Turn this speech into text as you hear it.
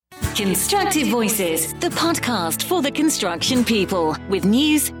Constructive Voices, the podcast for the construction people, with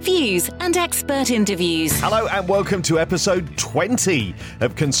news, views and expert interviews. Hello and welcome to episode 20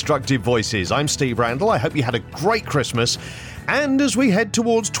 of Constructive Voices. I'm Steve Randall. I hope you had a great Christmas. And as we head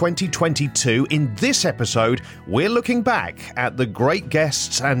towards 2022, in this episode, we're looking back at the great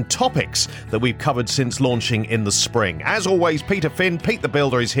guests and topics that we've covered since launching in the spring. As always, Peter Finn, Pete the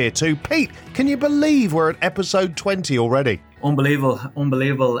Builder, is here too. Pete, can you believe we're at episode 20 already? Unbelievable.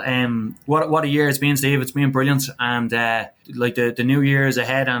 What a year it's been, Steve. It's been brilliant. And the new year is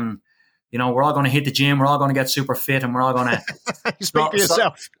ahead, and you know, we're all going to hit the gym, we're all going to get super fit, and we're all going to... Speak for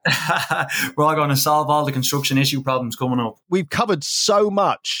yourself. We're all going to solve all the construction issue problems coming up. We've covered so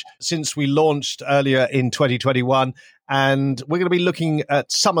much since we launched earlier in 2021, and we're going to be looking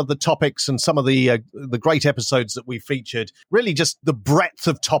at some of the topics and some of the great episodes that we featured. Really just the breadth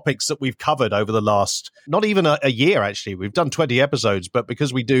of topics that we've covered over the last, not even a year, actually. We've done 20 episodes, but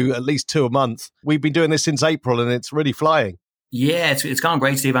because we do at least 2 a month, we've been doing this since April, and it's really flying. Yeah, it's gone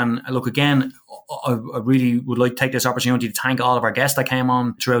great, Steve. And look, again, I really would like to take this opportunity to thank all of our guests that came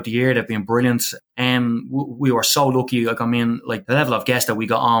on throughout the year. They've been brilliant. We were so lucky. The level of guests that we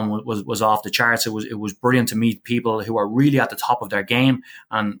got on was off the charts. It was brilliant to meet people who are really at the top of their game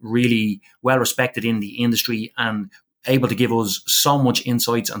and really well respected in the industry and able to give us so much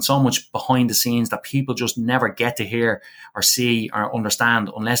insights and so much behind the scenes that people just never get to hear or see or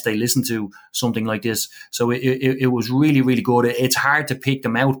understand unless they listen to something like this. So it was really, really good. It's hard to pick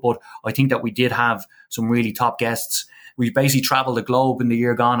them out, but I think that we did have some really top guests. We basically traveled the globe in the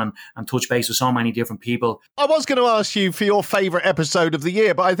year gone and touched base with so many different people. I was going to ask you for your favourite episode of the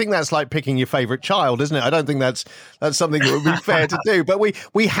year, but I think that's like picking your favourite child, isn't it? I don't think that's something that would be fair to do. But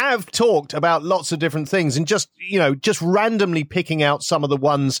we have talked about lots of different things, and just randomly picking out some of the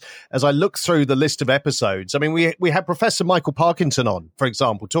ones as I look through the list of episodes. I mean, we had Professor Michael Parkinson on, for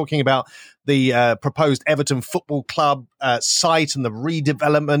example, talking about the proposed Everton Football Club site and the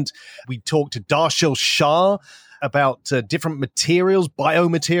redevelopment. We talked to Darshil Shah about different materials,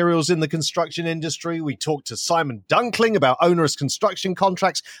 biomaterials in the construction industry. We talked to Simon Dunkling about onerous construction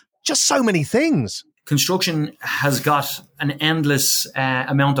contracts. Just so many things. Construction has got an endless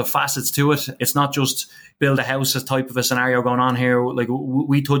amount of facets to it. It's not just build a house as type of a scenario going on here. Like,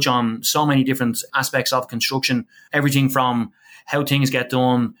 we touch on so many different aspects of construction, everything from how things get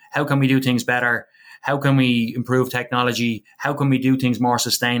done, how can we do things better, how can we improve technology, how can we do things more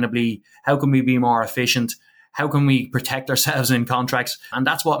sustainably, how can we be more efficient, how can we protect ourselves in contracts? And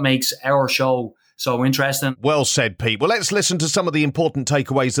that's what makes our show so interesting. Well said, Pete. Well, let's listen to some of the important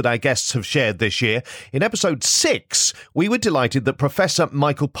takeaways that our guests have shared this year. In episode 6, we were delighted that Professor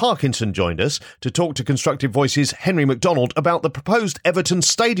Michael Parkinson joined us to talk to Constructive Voices' Henry McDonald about the proposed Everton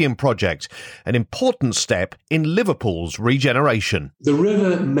Stadium project, an important step in Liverpool's regeneration. The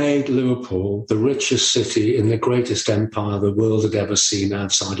river made Liverpool the richest city in the greatest empire the world had ever seen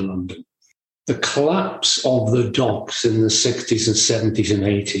outside of London. The collapse of the docks in the 60s and 70s and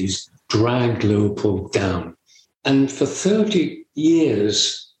 80s dragged Liverpool down. And for 30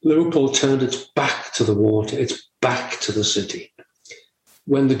 years, Liverpool turned its back to the water, its back to the city.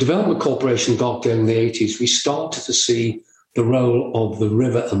 When the Development Corporation got going in the 80s, we started to see the role of the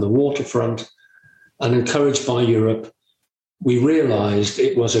river and the waterfront. And encouraged by Europe, we realised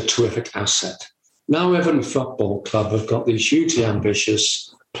it was a terrific asset. Now Everton Football Club have got these hugely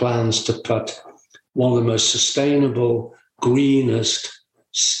ambitious plans to put one of the most sustainable, greenest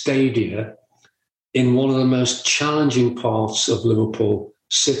stadia in one of the most challenging parts of Liverpool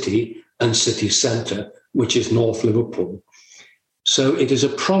City and city centre, which is North Liverpool. So it is a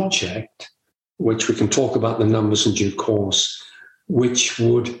project, which we can talk about the numbers in due course, which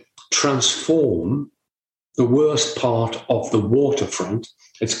would transform the worst part of the waterfront.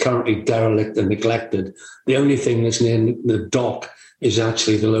 It's currently derelict and neglected. The only thing that's near the dock is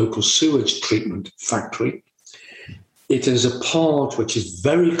actually the local sewage treatment factory. It is a part which is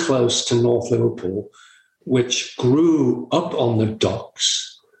very close to North Liverpool, which grew up on the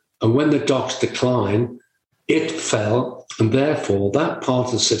docks. And when the docks decline, it fell. And therefore, that part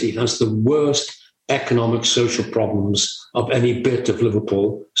of the city has the worst economic, social problems of any bit of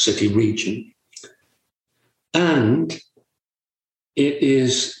Liverpool city region. And it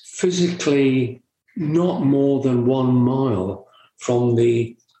is physically not more than 1 mile from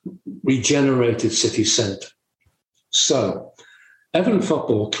the regenerated city centre. So, Everton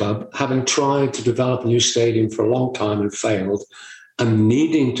Football Club, having tried to develop a new stadium for a long time and failed, and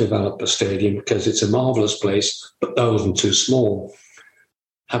needing to develop a stadium because it's a marvellous place, but old and too small,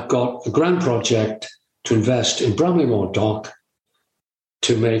 have got a grand project to invest in Bramley-Moore Dock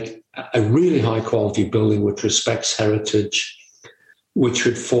to make a really high-quality building which respects heritage, which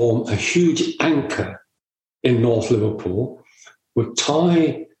would form a huge anchor in North Liverpool, would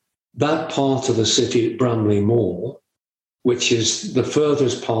tie that part of the city at Bramley Moor, which is the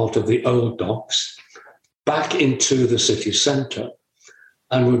furthest part of the old docks, back into the city centre,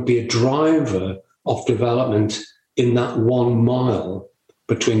 and would be a driver of development in that 1 mile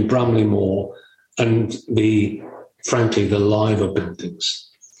between Bramley Moor and the Liver buildings.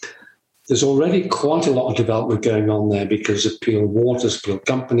 There's already quite a lot of development going on there because of Peel Waters, Peel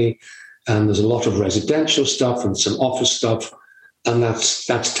Company, and there's a lot of residential stuff and some office stuff, and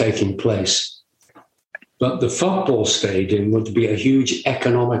that's taking place. But the football stadium would be a huge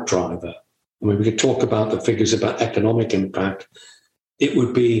economic driver. I mean, we could talk about the figures about economic impact. It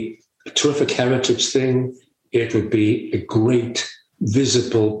would be a terrific heritage thing. It would be a great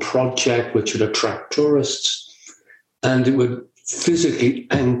visible project which would attract tourists, and it would physically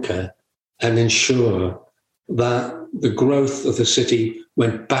anchor and ensure that the growth of the city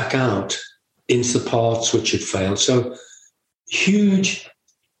went back out into the parts which had failed. So huge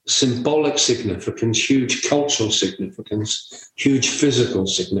symbolic significance, huge cultural significance, huge physical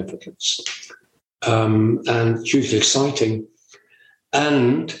significance, and hugely exciting.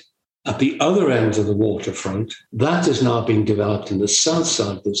 And at the other end of the waterfront, that is now being developed in the south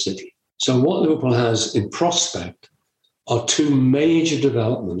side of the city. So what Liverpool has in prospect are 2 major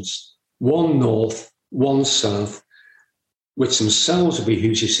developments, one north, one south, which themselves would be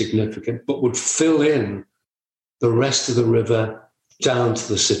hugely significant, but would fill in the rest of the river down to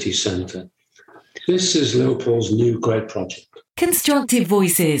the city centre. This is Liverpool's new great project. Constructive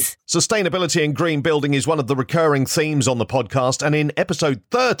Voices. Sustainability and green building is one of the recurring themes on the podcast, and in episode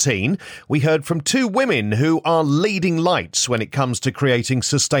 13, we heard from 2 women who are leading lights when it comes to creating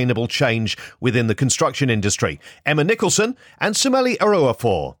sustainable change within the construction industry. Emma Nicholson and Sumeli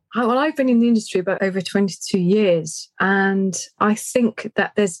Aruafor. Well, I've been in the industry about over 22 years, and I think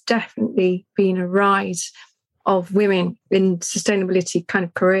that there's definitely been a rise of women in sustainability kind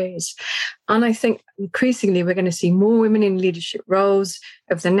of careers. And I think increasingly we're going to see more women in leadership roles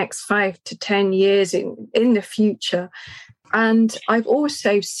over the next 5 to 10 years in the future. And I've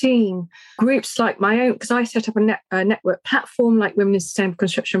also seen groups like my own, because I set up a network platform like Women in Sustainable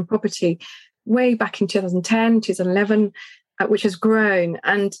Construction and Property way back in 2010, 2011, which has grown.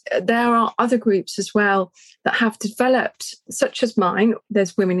 And there are other groups as well that have developed, such as mine.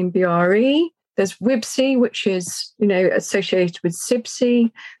 There's Women in BRE. There's WIBSI, which is, associated with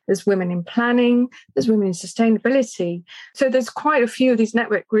CIBSI. There's Women in Planning. There's Women in Sustainability. So there's quite a few of these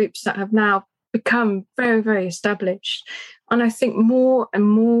network groups that have now become very, very established. And I think more and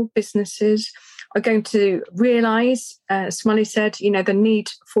more businesses are going to realise, as Sumeli said, the need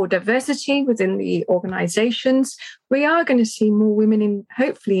for diversity within the organisations. We are going to see more women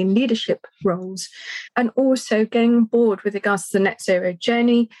hopefully in leadership roles, and also getting on board with regards to the net zero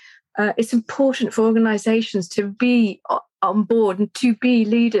journey. It's important for organisations to be on board and to be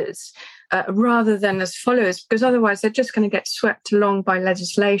leaders rather than as followers, because otherwise they're just going to get swept along by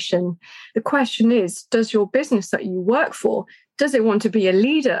legislation. The question is, does your business that you work for, does it want to be a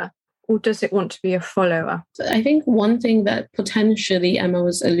leader or does it want to be a follower? I think one thing that potentially Emma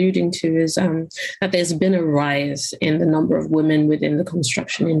was alluding to is that there's been a rise in the number of women within the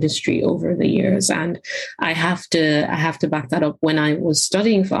construction industry over the years. And I have to back that up. When I was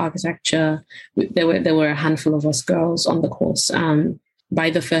studying for architecture, there were a handful of us girls on the course. By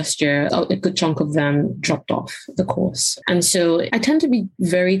the first year, a good chunk of them dropped off the course. And so I tend to be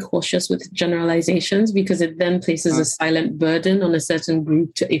very cautious with generalizations because it then places a silent burden on a certain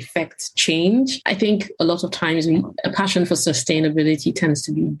group to effect change. I think a lot of times a passion for sustainability tends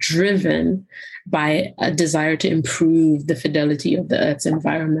to be driven by a desire to improve the fidelity of the Earth's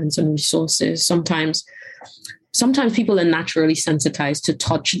environments and resources. Sometimes people are naturally sensitized to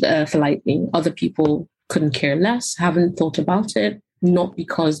touch the Earth lightly. Other people couldn't care less, haven't thought about it. Not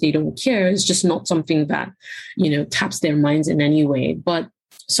because they don't care, it's just not something that, taps their minds in any way. But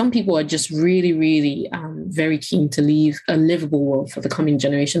some people are just really, really very keen to leave a livable world for the coming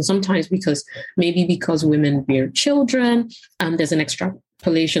generation. Sometimes because women bear children, there's an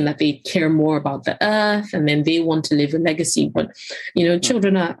extrapolation that they care more about the earth and then they want to leave a legacy. But,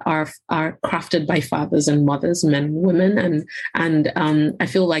 children are crafted by fathers and mothers, men and women. And I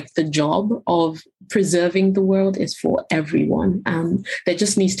feel like the job of preserving the world is for everyone. There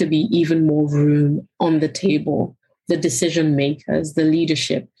just needs to be even more room on the table. The decision makers, the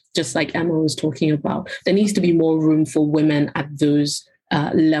leadership, just like Emma was talking about, there needs to be more room for women at those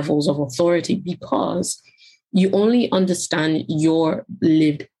levels of authority, because you only understand your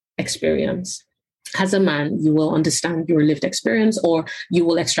lived experience. as a man, you will understand your lived experience, or you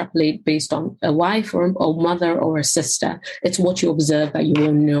will extrapolate based on a wife or a mother or a sister. It's what you observe that you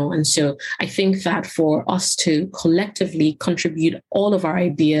will know. And so I think that for us to collectively contribute all of our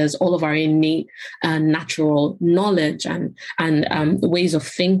ideas, all of our innate natural knowledge and ways of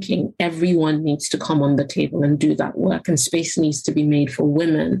thinking, everyone needs to come on the table and do that work. And space needs to be made for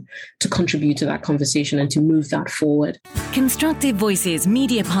women to contribute to that conversation and to move that forward. Constructive Voices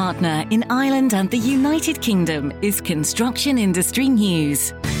media partner in Ireland and the United Kingdom is Construction Industry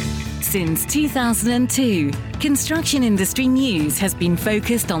News. Since 2002, Construction Industry News has been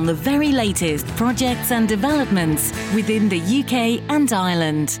focused on the very latest projects and developments within the UK and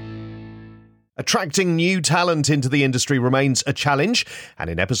Ireland. Attracting new talent into the industry remains a challenge,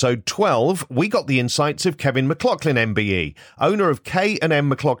 and in episode 12, we got the insights of Kevin McLaughlin MBE, owner of K&M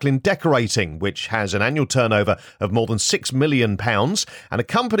McLaughlin Decorating, which has an annual turnover of more than £6 million, and a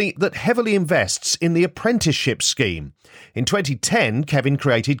company that heavily invests in the apprenticeship scheme. In 2010, Kevin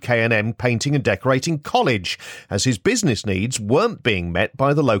created K&M Painting and Decorating College, as his business needs weren't being met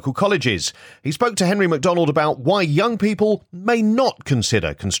by the local colleges. He spoke to Henry McDonald about why young people may not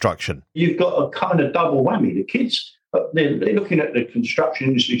consider construction. You've got a kind of double whammy. The kids, they're looking at the Construction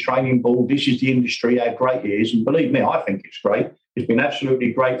Industry Training Board. This is the industry, how great it is. And believe me, I think it's great. It's been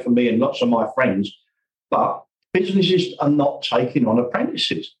absolutely great for me and lots of my friends. But businesses are not taking on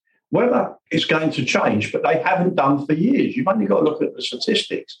apprentices. Whether it's going to change, but they haven't done for years. You've only got to look at the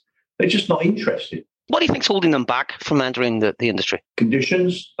statistics. They're just not interested. What do you think's holding them back from entering the industry?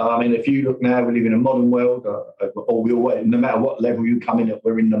 Conditions. I mean, if you look now, we live in a modern world, or we all, no matter what level you come in at,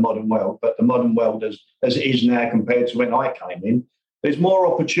 we're in the modern world. But the modern world, as it is now compared to when I came in, there's more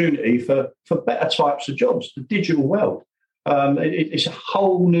opportunity for better types of jobs. The digital world. It's a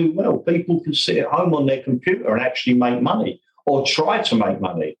whole new world. People can sit at home on their computer and actually make money, or try to make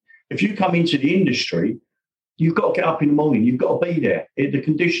money. If you come into the industry, you've got to get up in the morning. You've got to be there. The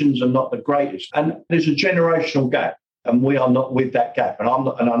conditions are not the greatest. And there's a generational gap, and we are not with that gap. And I'm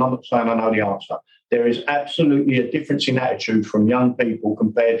not saying I know the answer. There is absolutely a difference in attitude from young people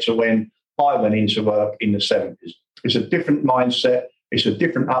compared to when I went into work in the 70s. It's a different mindset. It's a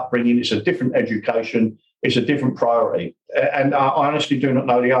different upbringing. It's a different education. It's a different priority. And I honestly do not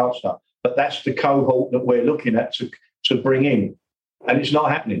know the answer. But that's the cohort that we're looking at to bring in. And it's not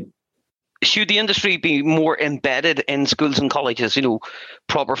happening. Should the industry be more embedded in schools and colleges,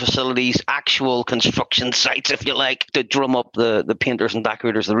 proper facilities, actual construction sites, if you like, to drum up the painters and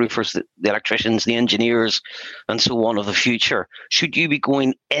decorators, the roofers, the electricians, the engineers, and so on of the future? Should you be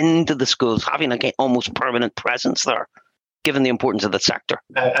going into the schools, having an almost permanent presence there, given the importance of the sector?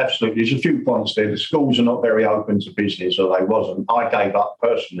 Absolutely. There's a few points there. The schools are not very open to business, or they wasn't. I gave up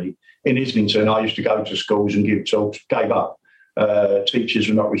personally. In Islington, I used to go to schools and give talks, gave up. Teachers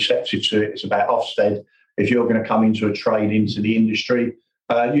are not receptive to it. It's about Ofsted. If you're going to come into a trade into the industry,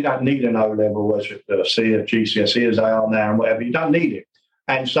 you don't need an O-level as a GCSE as they are now and whatever. You don't need it.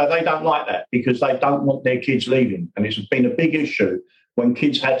 And so they don't like that because they don't want their kids leaving. And it's been a big issue when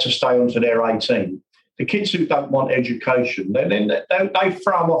kids had to stay on to their 18. The kids who don't want education, they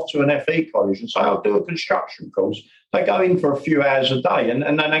throw them off to an FE college and say, I'll do a construction course. They go in for a few hours a day and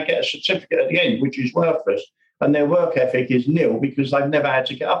then they get a certificate at the end, which is worthless. And their work ethic is nil because they've never had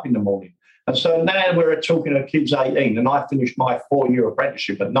to get up in the morning. And so now we're talking to kids 18, and I finished my 4-year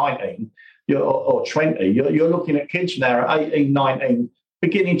apprenticeship at 19 or 20. You're looking at kids now at 18, 19,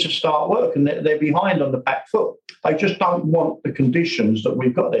 beginning to start work, and they're behind on the back foot. They just don't want the conditions that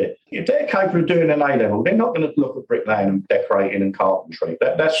we've got there. If they're capable of doing an A-level, they're not going to look at bricklaying and decorating and carpentry.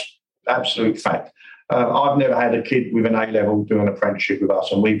 That's absolute fact. I've never had a kid with an A-level do an apprenticeship with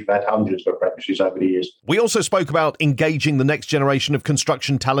us, and we've had hundreds of apprentices over the years. We also spoke about engaging the next generation of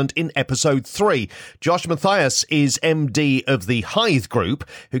construction talent in episode 3. Josh Mathias is MD of the Hythe Group,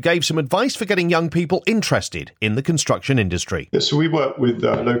 who gave some advice for getting young people interested in the construction industry. Yeah, so we work with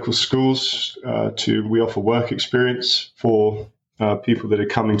local schools. We offer work experience for people that are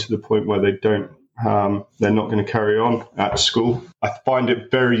coming to the point where they're not going to carry on at school. I find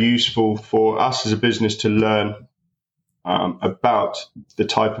it very useful for us as a business to learn about the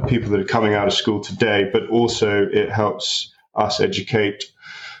type of people that are coming out of school today, but also it helps us educate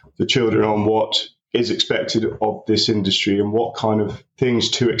the children on what is expected of this industry and what kind of things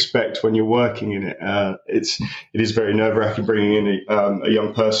to expect when you're working in it. It is very nerve-wracking bringing in a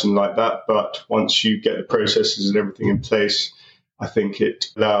young person like that, but once you get the processes and everything in place, I think it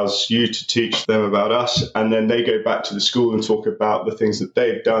allows you to teach them about us, and then they go back to the school and talk about the things that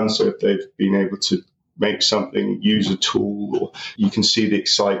they've done. So if they've been able to make something, use a tool, or you can see the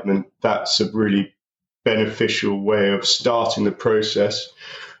excitement, that's a really beneficial way of starting the process.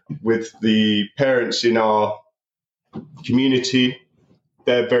 with the parents in our community.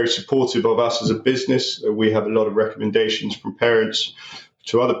 They're very supportive of us as a business. We have a lot of recommendations from parents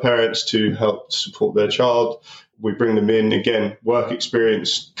to other parents to help support their child. We bring them in, again, work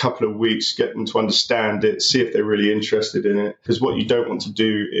experience, couple of weeks, get them to understand it, see if they're really interested in it. Because what you don't want to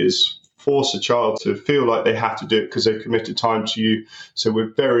do is force a child to feel like they have to do it because they've committed time to you. So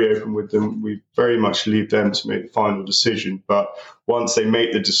we're very open with them. We very much leave them to make the final decision. But once they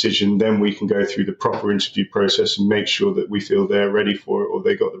make the decision, then we can go through the proper interview process and make sure that we feel they're ready for it or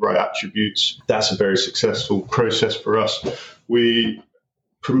they got the right attributes. That's a very successful process for us. We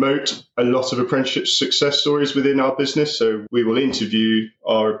promote a lot of apprenticeship success stories within our business. So we will interview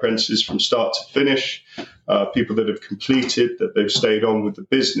our apprentices from start to finish, people that have completed, that they've stayed on with the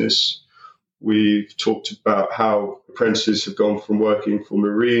business. We've talked about how apprentices have gone from working for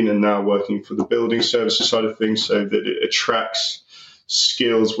marine and now working for the building services side of things, so that it attracts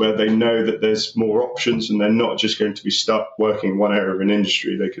skills where they know that there's more options and they're not just going to be stuck working in one area of an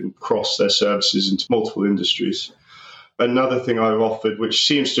industry. They can cross their services into multiple industries. Another thing I've offered, which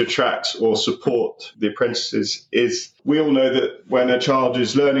seems to attract or support the apprentices, is we all know that when a child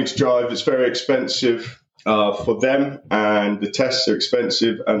is learning to drive, it's very expensive for them, and the tests are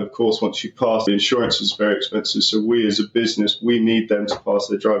expensive. And of course, once you pass, the insurance is very expensive. So we as a business, we need them to pass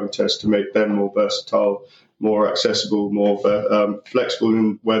their driving test to make them more versatile, more accessible, more flexible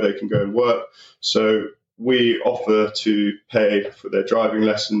in where they can go and work. So we offer to pay for their driving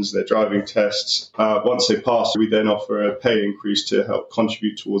lessons, their driving tests. Once they pass, we then offer a pay increase to help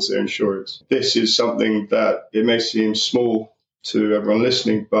contribute towards their insurance. This is something that it may seem small to everyone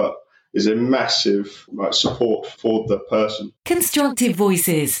listening, but is a massive support for the person. Constructive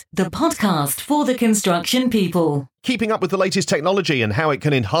Voices, the podcast for the construction people. Keeping up with the latest technology and how it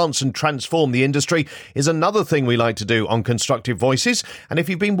can enhance and transform the industry is another thing we like to do on Constructive Voices. And if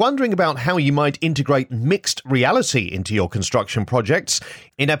you've been wondering about how you might integrate mixed reality into your construction projects,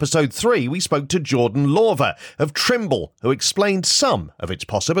 in episode 3, we spoke to Jordan Lorver of Trimble, who explained some of its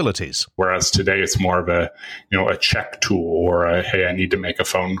possibilities. Whereas today it's more of a check tool or a, hey, I need to make a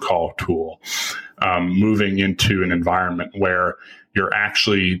phone call tool. Moving into an environment where you're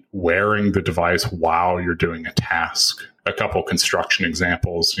actually wearing the device while you're doing a task. A couple construction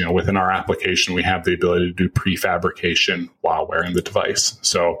examples, within our application, we have the ability to do prefabrication while wearing the device.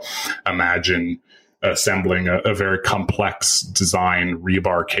 So imagine assembling a very complex design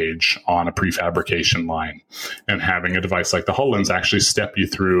rebar cage on a prefabrication line and having a device like the HoloLens actually step you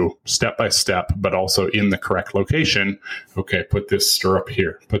through step by step, but also in the correct location. Okay, put this stirrup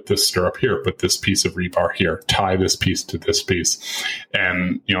here, put this stirrup here, put this piece of rebar here, tie this piece to this piece.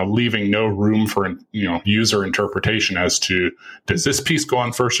 And, leaving no room for, user interpretation as to, does this piece go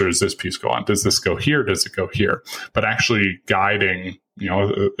on first or does this piece go on? Does this go here? Does it go here? But actually guiding,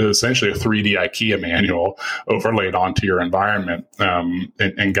 essentially a 3D IKEA manual overlaid onto your environment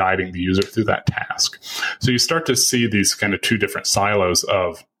and guiding the user through that task. So you start to see these kind of two different silos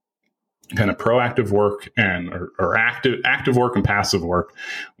of kind of proactive work and or active work and passive work,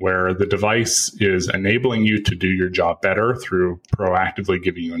 where the device is enabling you to do your job better through proactively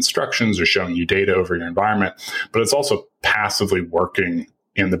giving you instructions or showing you data over your environment, but it's also passively working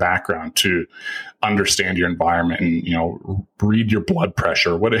in the background to understand your environment and, read your blood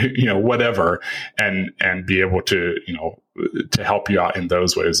pressure, whatever, and be able to, to help you out in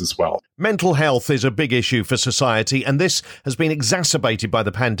those ways as well. Mental health is a big issue for society, and this has been exacerbated by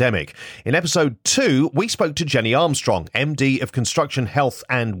the pandemic. In episode 2, we spoke to Jenny Armstrong, MD of Construction Health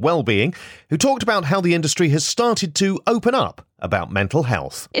and Wellbeing, who talked about how the industry has started to open up about mental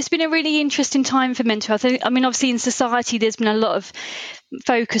health. It's been a really interesting time for mental health. I mean, obviously in society, there's been a lot of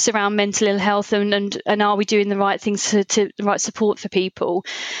focus around mental ill health and are we doing the right things to the right support for people.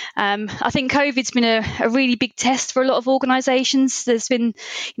 I think COVID's been a really big test for a lot of organisations. There's been,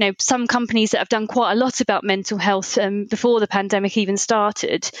 some companies that have done quite a lot about mental health before the pandemic even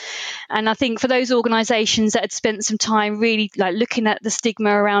started. And I think for those organisations that had spent some time really looking at the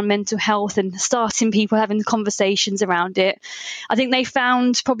stigma around mental health and starting people having conversations around it, I think they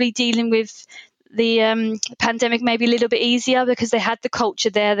found probably dealing with the pandemic maybe a little bit easier because they had the culture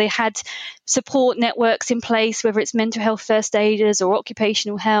there. They had support networks in place, whether it's mental health first aiders or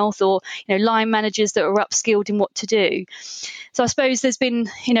occupational health or, line managers that are upskilled in what to do. So I suppose there's been,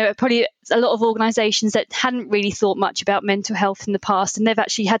 probably a lot of organisations that hadn't really thought much about mental health in the past, and they've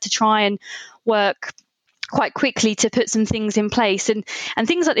actually had to try and work quite quickly to put some things in place and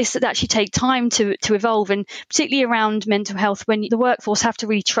things like this that actually take time to evolve, and particularly around mental health when the workforce have to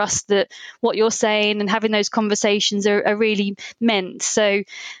really trust that what you're saying and having those conversations are really meant. So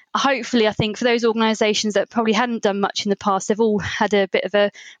hopefully, I think for those organisations that probably hadn't done much in the past, they've all had a bit of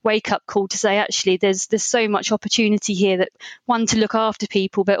a wake-up call to say, actually, there's so much opportunity here, that one, to look after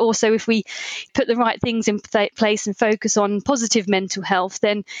people, but also if we put the right things in place and focus on positive mental health,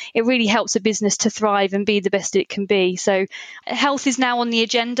 then it really helps a business to thrive and be the best it can be. So health is now on the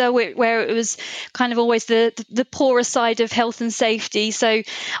agenda, where it was kind of always the poorer side of health and safety. So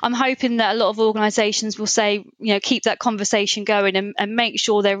I'm hoping that a lot of organisations will say, keep that conversation going and make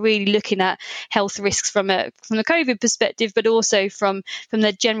sure they're really looking at health risks from the COVID perspective, but also from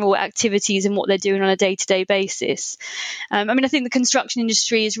their general activities and what they're doing on a day-to-day basis. I think the construction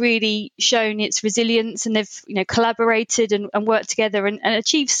industry has really shown its resilience, and they've collaborated and worked together and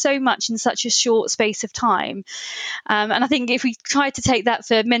achieved so much in such a short space of time. And I think if we try to take that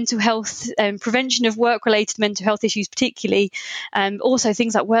for mental health and prevention of work-related mental health issues particularly, also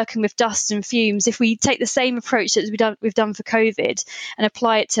things like working with dust and fumes, if we take the same approach that we've done for COVID and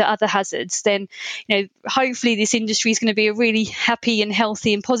apply it to other hazards, then hopefully this industry is going to be a really happy and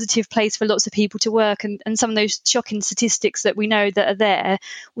healthy and positive place for lots of people to work, and some of those shocking statistics that we know that are there,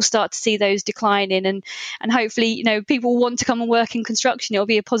 we'll start to see those declining, and hopefully people want to come and work in construction. It'll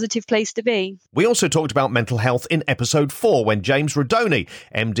be a positive place to be. We also talked about mental health in episode 4 when James Rodoni,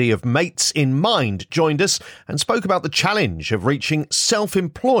 MD of Mates in Mind, joined us and spoke about the challenge of reaching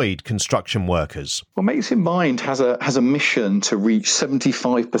self-employed construction workers. Well, Mates in Mind has a mission to reach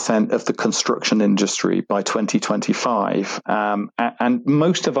 75% of the construction industry by 2025, and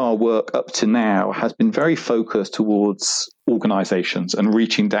most of our work up to now has been very focused towards organisations and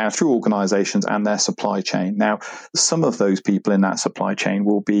reaching down through organisations and their supply chain. Now, some of those people in that supply chain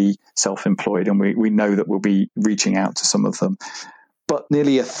will be self-employed, and we know that we'll be reaching out to some of them. But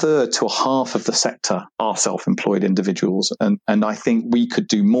nearly a third to a half of the sector are self-employed individuals. And I think we could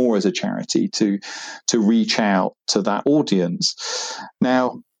do more as a charity to reach out to that audience.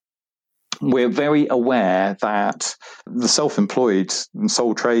 Now, we're very aware that the self-employed and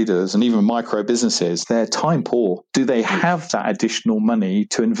sole traders and even micro businesses, they're time poor. Do they have that additional money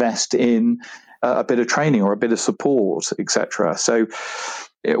to invest in a bit of training or a bit of support, etc.? So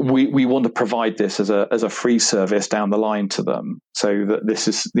we want to provide this as a free service down the line to them, so that this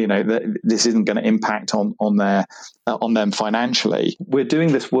is that this isn't going to impact on them financially. We're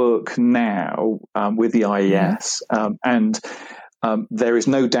doing this work now with the IES, and there is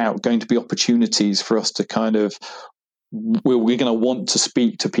no doubt going to be opportunities for us to kind of, we're going to want to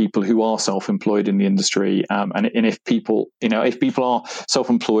speak to people who are self-employed in the industry, and if people are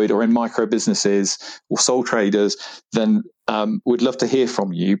self-employed or in micro businesses or sole traders, then we'd love to hear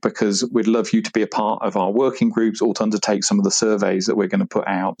from you, because we'd love you to be a part of our working groups or to undertake some of the surveys that we're going to put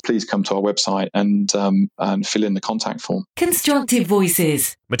out. Please come to our website and fill in the contact form. Constructive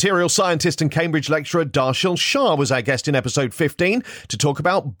Voices. Material scientist and Cambridge lecturer Darshil Shah was our guest in episode 15 to talk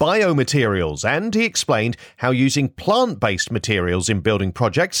about biomaterials, and he explained how using plant-based materials in building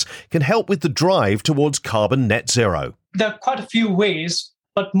projects can help with the drive towards carbon net zero. There are quite a few ways,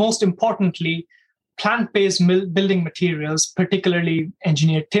 but most importantly, plant-based building materials, particularly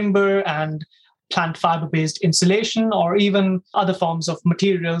engineered timber and plant fiber-based insulation, or even other forms of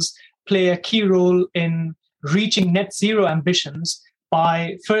materials, play a key role in reaching net zero ambitions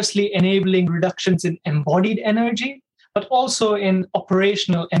by firstly enabling reductions in embodied energy, but also in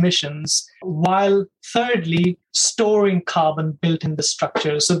operational emissions, while thirdly storing carbon built in the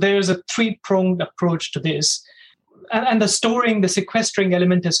structure. So there's a three-pronged approach to this. And the sequestering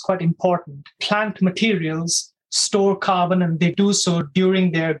element is quite important. Plant materials store carbon, and they do so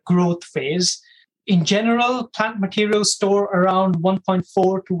during their growth phase. In general, plant materials store around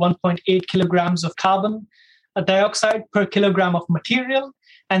 1.4 to 1.8 kilograms of carbon dioxide per kilogram of material,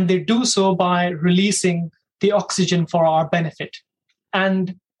 and they do so by releasing the oxygen for our benefit.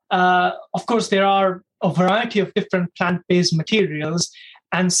 And of course, there are a variety of different plant-based materials,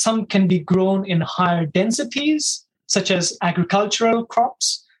 and some can be grown in higher densities, such as agricultural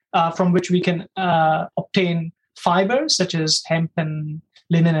crops, from which we can obtain fibers, such as hemp and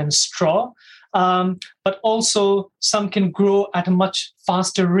linen and straw. But also some can grow at a much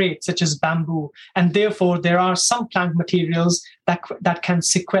faster rate, such as bamboo. And therefore, there are some plant materials that can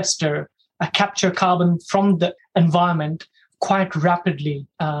sequester, capture carbon from the environment quite rapidly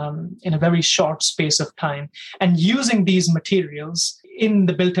in a very short space of time. And using these materials in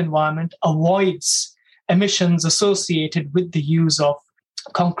the built environment avoids emissions associated with the use of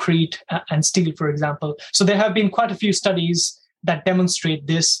concrete and steel, for example. So there have been quite a few studies that demonstrate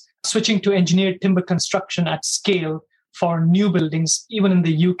this. Switching to engineered timber construction at scale for new buildings, even in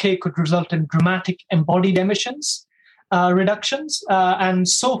the UK, could result in dramatic embodied emissions. reductions. And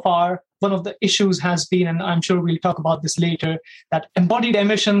so far, one of the issues has been, and I'm sure we'll talk about this later, that embodied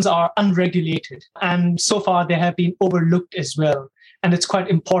emissions are unregulated. And so far, they have been overlooked as well. And it's quite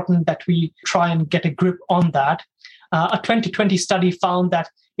important that we try and get a grip on that. A 2020 study found that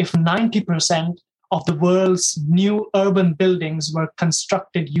if 90% of the world's new urban buildings were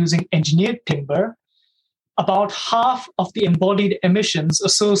constructed using engineered timber, about half of the embodied emissions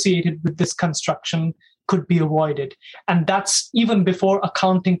associated with this construction could be avoided. And that's even before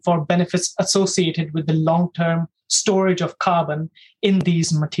accounting for benefits associated with the long-term storage of carbon in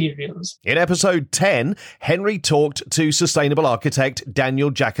these materials. In episode 10, Henry talked to sustainable architect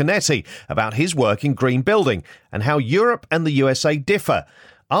Daniel Giaconetti about his work in green building and how Europe and the USA differ.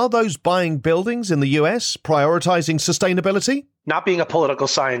 Are those buying buildings in the US prioritizing sustainability? Not being a political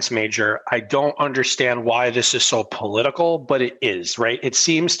science major, I don't understand why this is so political, but it is, right? It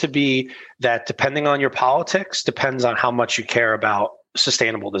seems to be that depending on your politics, depends on how much you care about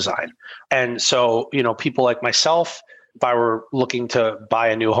sustainable design. And so, people like myself, if I were looking to buy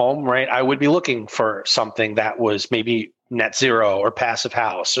a new home, right, I would be looking for something that was maybe net zero or passive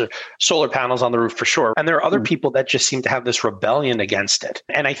house or solar panels on the roof for sure. And there are other people that just seem to have this rebellion against it.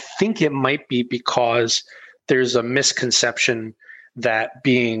 And I think it might be because there's a misconception that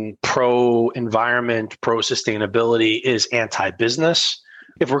being pro-environment, pro-sustainability is anti-business.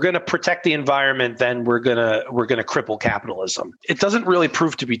 If we're going to protect the environment, then we're going to cripple capitalism. It doesn't really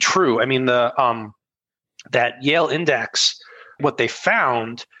prove to be true. I mean, that Yale Index, what they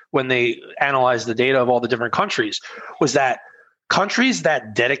found when they analyzed the data of all the different countries was that countries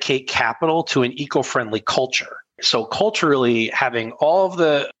that dedicate capital to an eco-friendly culture, so culturally having all of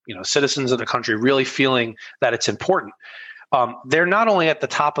the citizens of the country really feeling that it's important, they're not only at the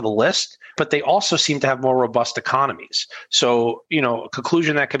top of the list, but they also seem to have more robust economies. So, a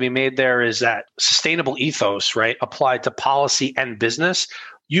conclusion that can be made there is that sustainable ethos, right, applied to policy and business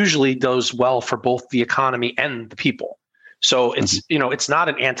usually does well for both the economy and the people. So it's, it's not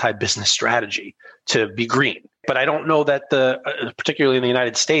an anti-business strategy to be green. But I don't know that particularly in the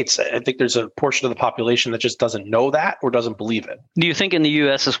United States, I think there's a portion of the population that just doesn't know that or doesn't believe it. Do you think in the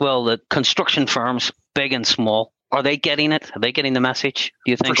US as well that construction firms, big and small, are they getting it? Are they getting the message?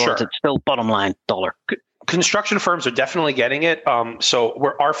 Do you think, or is it still bottom line dollar? Construction firms are definitely getting it.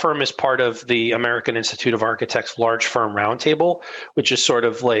 So our firm is part of the American Institute of Architects Large Firm Roundtable, which is sort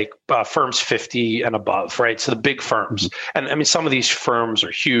of like firms 50 and above, right? So the big firms. And I mean, some of these firms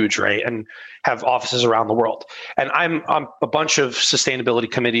are huge, right? And have offices around the world. And I'm a bunch of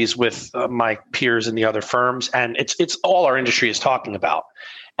sustainability committees with my peers in the other firms. And it's all our industry is talking about.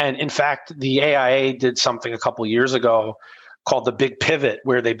 And in fact, the AIA did something a couple of years ago called the Big Pivot,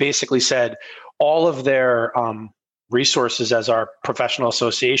 where they basically said all of their resources as our professional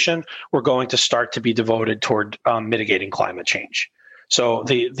association were going to start to be devoted toward mitigating climate change. So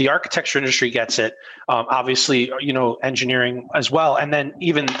the architecture industry gets it, obviously, engineering as well. And then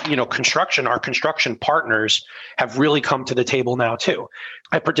even, construction, our construction partners have really come to the table now too.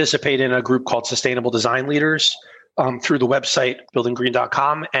 I participate in a group called Sustainable Design Leaders through the website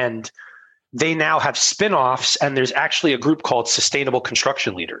buildinggreen.com, and they now have spin-offs, and there's actually a group called Sustainable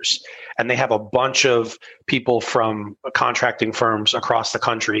Construction Leaders. And they have a bunch of people from contracting firms across the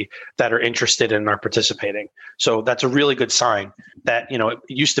country that are interested and are participating. So that's a really good sign that, it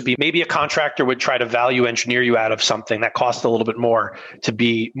used to be maybe a contractor would try to value engineer you out of something that cost a little bit more to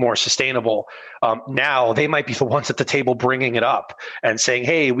be more sustainable. Now they might be the ones at the table bringing it up and saying,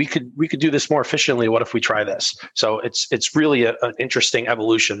 hey, we could do this more efficiently. What if we try this? So it's really an interesting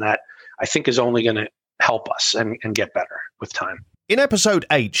evolution that I think is only going to help us and get better with time. In episode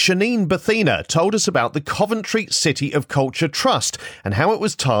 8, Shanine Bethina told us about the Coventry City of Culture Trust and how it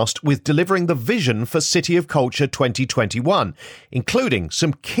was tasked with delivering the vision for City of Culture 2021, including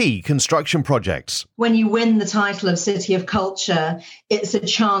some key construction projects. When you win the title of City of Culture, it's a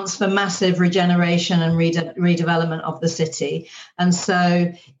chance for massive regeneration and redevelopment of the city. And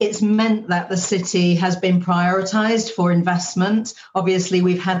so it's meant that the city has been prioritised for investment. Obviously,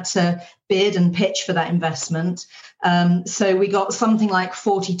 we've had to bid and pitch for that investment. So we got something like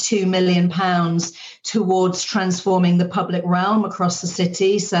 £42 million towards transforming the public realm across the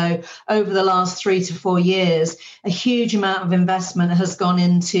city. So over the last 3 to 4 years, a huge amount of investment has gone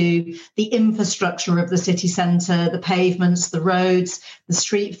into the infrastructure of the city centre, the pavements, the roads, the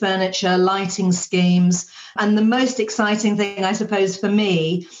street furniture, lighting schemes. And the most exciting thing, I suppose, for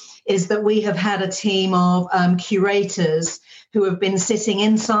me, is that we have had a team of curators who have been sitting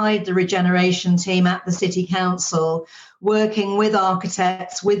inside the regeneration team at the City Council, working with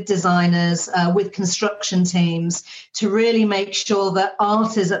architects, with designers, with construction teams to really make sure that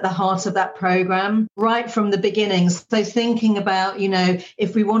art is at the heart of that program right from the beginning. So thinking about,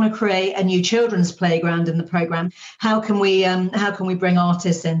 if we want to create a new children's playground in the program, how can we bring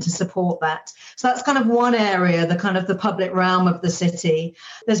artists in to support that? So that's kind of one area, the public realm of the city.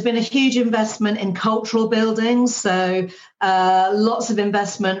 There's been a huge investment in cultural buildings. So lots of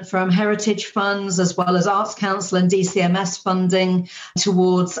investment from heritage funds as well as Arts Council and DCMS funding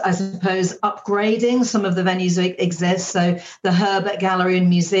towards, I suppose, upgrading some of the venues that exist. So the Herbert Gallery and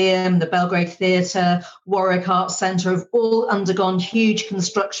Museum, the Belgrade Theatre, Warwick Arts Centre have all undergone huge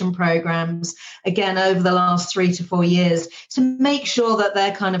construction programmes, again, over the last 3 to 4 years to make sure that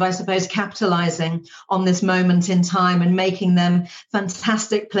they're capitalising on this moment in time and making them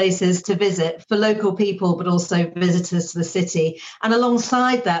fantastic places to visit for local people, but also visitors to the city. And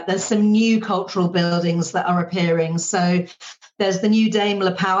alongside that, there's some new cultural buildings that are appearing. So there's the new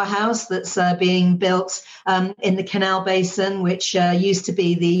Daimler powerhouse that's being built in the Canal Basin, which used to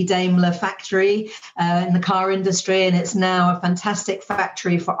be the Daimler factory in the car industry, and it's now a fantastic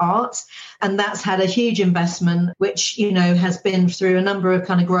factory for art. And that's had a huge investment, which, has been through a number of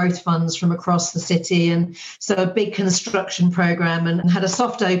kind of growth funds from across the city. And so a big construction program, and had a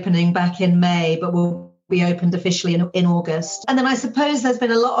soft opening back in May, but will be opened officially in August. And then I suppose there's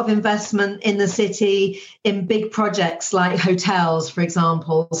been a lot of investment in the city in big projects like hotels, for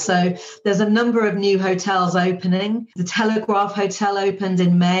example. So there's a number of new hotels opening. The Telegraph Hotel opened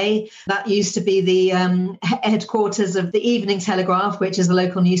in May. That used to be the headquarters of the Evening Telegraph, which is a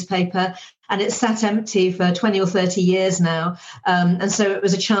local newspaper. And it's sat empty for 20 or 30 years now. And so it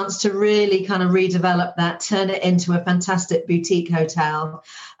was a chance to really kind of redevelop that, turn it into a fantastic boutique hotel,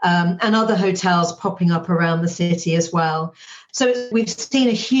 and other hotels popping up around the city as well. So we've seen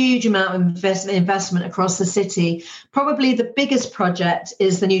a huge amount of investment across the city. Probably the biggest project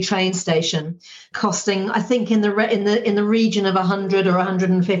is the new train station, costing, I think, in the region of 100 or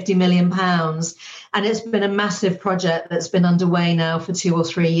 150 million pounds. And it's been a massive project that's been underway now for 2 or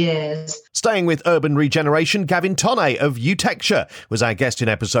 3 years. Staying with urban regeneration, Gavin Tonne of Utexture was our guest in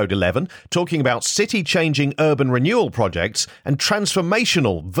episode 11, talking about city-changing urban renewal projects and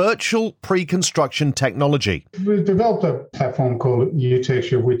transformational virtual pre-construction technology. We've developed a platform called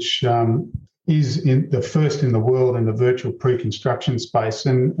Utexture, which is the first in the world in the virtual pre-construction space.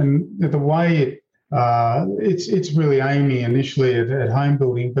 And the way it's really aiming initially at home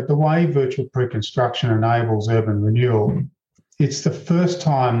building, but the way virtual pre-construction enables urban renewal, it's the first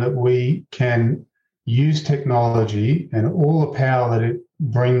time that we can use technology and all the power that it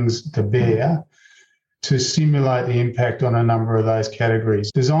brings to bear to simulate the impact on a number of those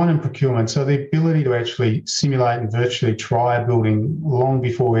categories. Design and procurement, so the ability to actually simulate and virtually try a building long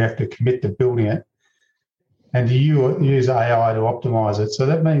before we have to commit to building it, and to use AI to optimise it. So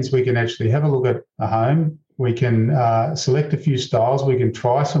that means we can actually have a look at a home, we can select a few styles, we can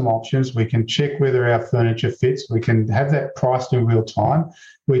try some options, we can check whether our furniture fits, we can have that priced in real time,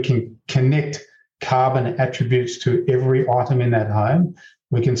 we can connect carbon attributes to every item in that home,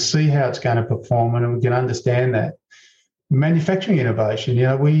 we can see how it's going to perform, and we can understand that. Manufacturing innovation,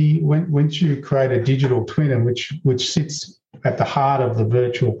 once you create a digital twin, and which sits at the heart of the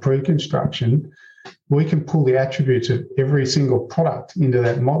virtual pre-construction, we can pull the attributes of every single product into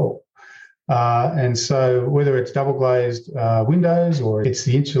that model. And so whether it's double glazed windows, or it's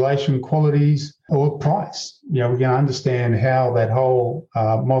the insulation qualities or price, we can understand how that whole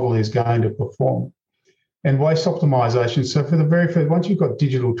model is going to perform. And waste optimization. So for the very first, once you've got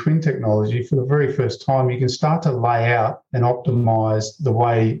digital twin technology, for the very first time, you can start to lay out and optimize the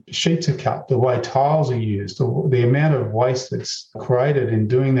way sheets are cut, the way tiles are used, the amount of waste that's created in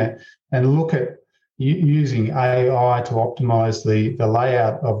doing that, and look at using AI to optimize the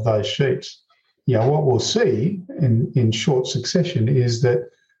layout of those sheets. What we'll see in short succession is that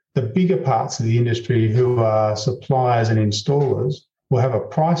the bigger parts of the industry, who are suppliers and installers, will have a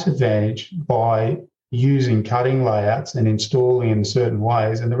price advantage by using cutting layouts and installing in certain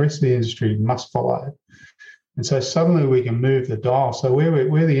ways, and the rest of the industry must follow. And so suddenly we can move the dial. So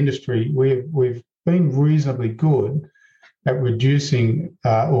we're the industry, we've been reasonably good at reducing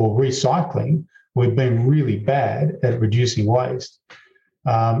or recycling. We've been really bad at reducing waste.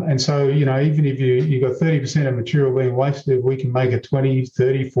 And so, even if you've got 30% of material being wasted, we can make a 20,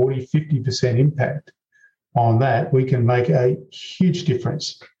 30, 40, 50% impact on that. We can make a huge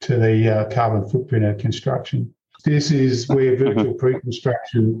difference to the carbon footprint of construction. This is where virtual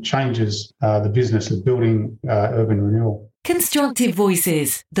pre-construction changes the business of building urban renewal. Constructive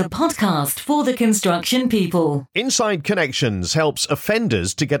Voices, the podcast for the construction people. Inside Connections helps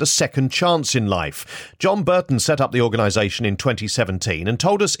offenders to get a second chance in life. John Burton set up the organisation in 2017 and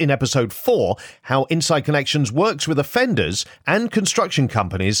told us in episode 4 how Inside Connections works with offenders and construction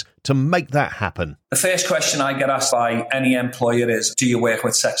companies to make that happen. The first question I get asked by any employer is, do you work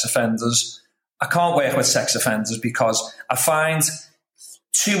with sex offenders? I can't work with sex offenders because I find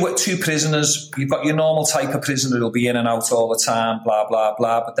two prisoners, you've got your normal type of prisoner who'll be in and out all the time, blah, blah,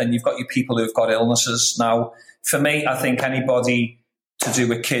 blah. But then you've got your people who've got illnesses. Now, for me, I think anybody to do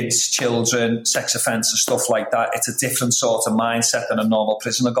with kids, children, sex offences, stuff like that, it's a different sort of mindset than a normal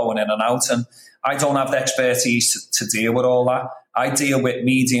prisoner going in and out. And I don't have the expertise to deal with all that. I deal with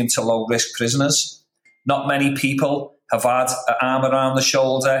medium to low risk prisoners. Not many people have had an arm around the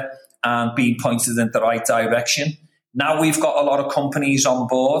shoulder and been pointed in the right direction. Now we've got a lot of companies on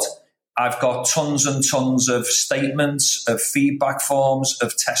board. I've got tons and tons of statements, of feedback forms,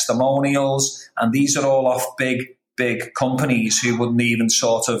 of testimonials, and these are all off big companies who wouldn't even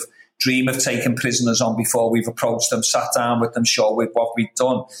sort of dream of taking prisoners on before we've approached them, sat down with them, showed what we've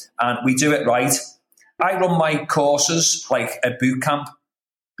done, and we do it right. I run my courses like a boot camp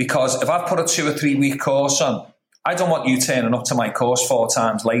because if I've put a 2 or 3 week course on, I don't want you turning up to my course 4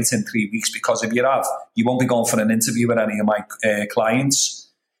 times late in 3 weeks, because if you have, you won't be going for an interview with any of my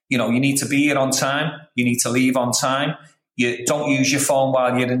clients. You know, you need to be here on time. You need to leave on time. You don't use your phone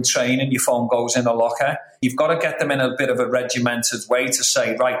while you're in training. Your phone goes in a locker. You've got to get them in a bit of a regimented way to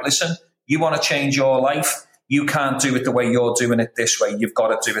say, right, listen, you want to change your life. You can't do it the way you're doing it this way. You've got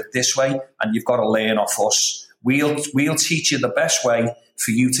to do it this way, and you've got to learn off us. We'll teach you the best way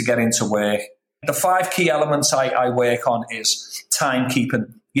for you to get into work. The 5 key elements I work on is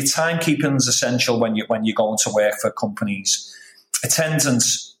timekeeping. Your timekeeping is essential when you're going to work for companies.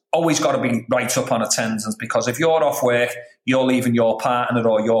 Attendance, always got to be right up on attendance, because if you're off work, you're leaving your partner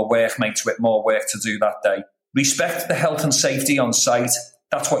or your workmates with more work to do that day. Respect the health and safety on site.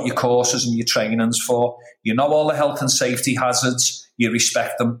 That's what your courses and your training's for. You know all the health and safety hazards. You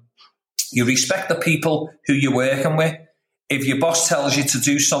respect them. You respect the people who you're working with. If your boss tells you to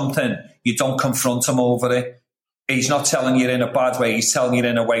do something, you don't confront him over it. He's not telling you in a bad way. He's telling you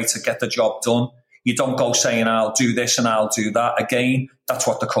in a way to get the job done. You don't go saying, I'll do this and I'll do that. Again, that's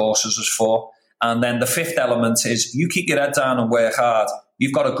what the courses is for. And then the 5th element is you keep your head down and work hard.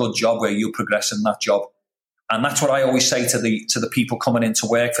 You've got a good job where you progress in that job. And that's what I always say to the people coming into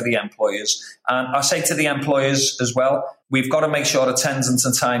work for the employers. And I say to the employers as well, we've got to make sure attendance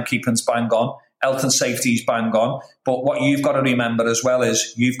and timekeeping's bang on. Health and safety is bang on. But what you've got to remember as well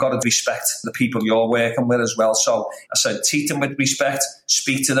is you've got to respect the people you're working with as well. So I said, treat them with respect,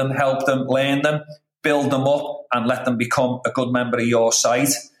 speak to them, help them, learn them, build them up, and let them become a good member of your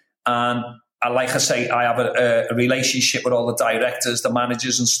site. And like I say, I have a relationship with all the directors, the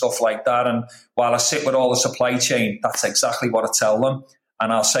managers and stuff like that. And while I sit with all the supply chain, that's exactly what I tell them.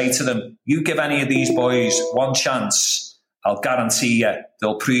 And I'll say to them, you give any of these boys one chance, I'll guarantee you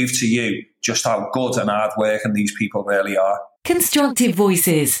they'll prove to you just how good and hard working these people really are. Constructive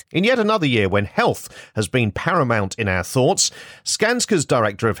Voices. In yet another year when health has been paramount in our thoughts, Skanska's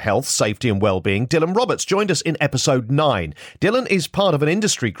Director of Health, Safety and Wellbeing, Dylan Roberts, joined us in episode 9. Dylan is part of an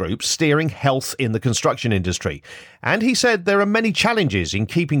industry group steering health in the construction industry, and he said there are many challenges in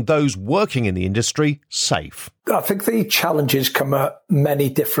keeping those working in the industry safe. I think the challenges come at many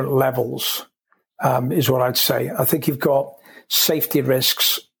different levels, is what I'd say. I think you've got safety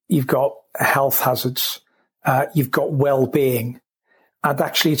risks, you've got health hazards, you've got well-being, and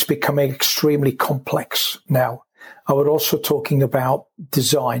actually it's becoming extremely complex now. I would also talking about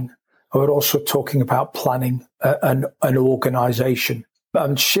design. I would also talking about planning and organisation,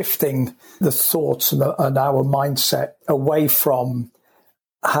 and shifting the thoughts and our mindset away from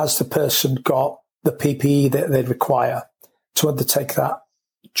has the person got the PPE that they require to undertake that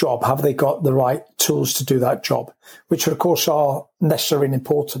job? Have they got the right tools to do that job, which of course are necessary and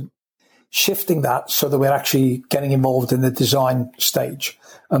important? Shifting that so that we're actually getting involved in the design stage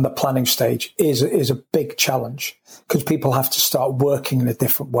and the planning stage is a big challenge, because people have to start working in a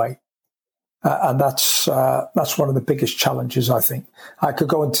different way. And that's one of the biggest challenges, I think. I could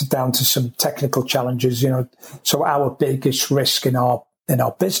go down to some technical challenges, So our biggest risk in our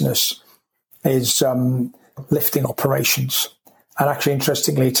business is lifting operations. And actually,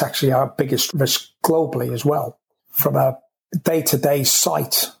 interestingly, it's actually our biggest risk globally as well. From a day-to-day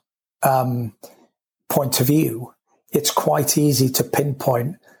site point of view, it's quite easy to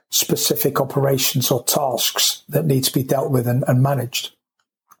pinpoint specific operations or tasks that need to be dealt with and managed.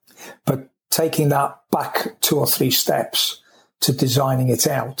 But taking that back 2 or 3 steps to designing it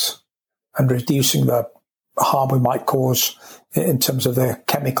out and reducing the harm we might cause in terms of the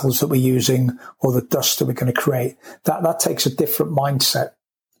chemicals that we're using or the dust that we're going to create, that takes a different mindset.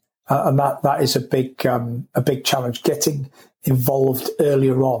 And that is a big challenge. Getting involved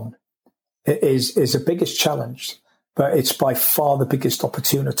earlier on is the biggest challenge, but it's by far the biggest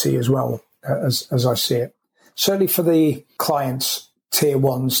opportunity as well, as I see it. Certainly for the clients, tier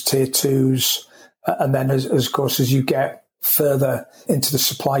 1s, tier 2s, and then as of course, as you get further into the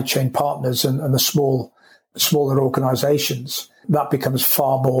supply chain partners and the smaller organizations, that becomes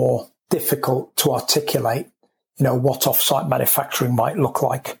far more difficult to articulate, what off-site manufacturing might look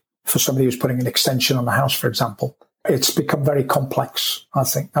like for somebody who's putting an extension on the house, for example. It's become very complex. I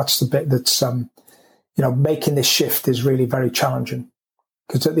think that's the bit that's, making this shift is really very challenging,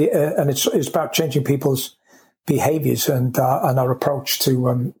 because and it's about changing people's behaviours and our approach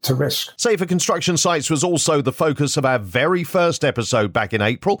to risk. Safer Construction Sites was also the focus of our very first episode back in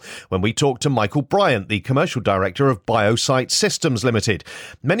April, when we talked to Michael Bryant, the Commercial Director of Biosite Systems Limited.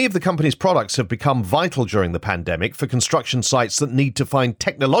 Many of the company's products have become vital during the pandemic for construction sites that need to find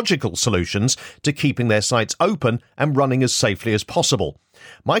technological solutions to keeping their sites open and running as safely as possible.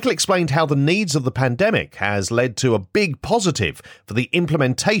 Michael explained how the needs of the pandemic has led to a big positive for the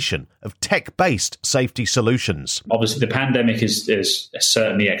implementation of tech-based safety solutions. Obviously, the pandemic has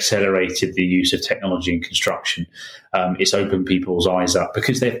certainly accelerated the use of technology in construction. It's opened people's eyes up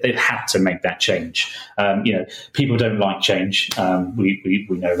because they've had to make that change. People don't like change. We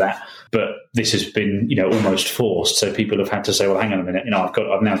know that. But this has been, almost forced. So people have had to say, well, hang on a minute,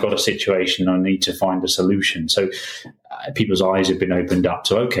 I've now got a situation. I need to find a solution. So people's eyes have been opened up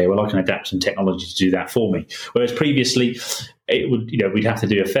to, okay, well, I can adapt some technology to do that for me. Whereas previously, it would, we'd have to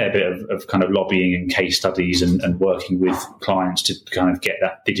do a fair bit of kind of lobbying and case studies and working with clients to kind of get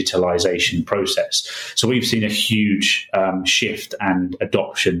that digitalization process. So we've seen a huge shift and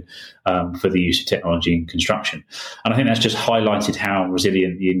adoption for the use of technology in construction. And I think that's just highlighted how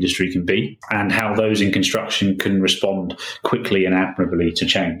resilient the industry can be and how those in construction can respond quickly and admirably to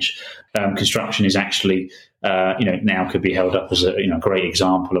change. Construction is actually now could be held up as a great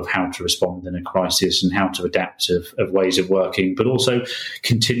example of how to respond in a crisis and how to adapt of ways of working, but also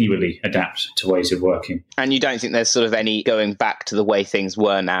continually adapt to ways of working. And you don't think there's sort of any going back to the way things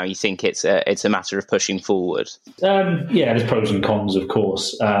were now? You think it's a matter of pushing forward? There's pros and cons, of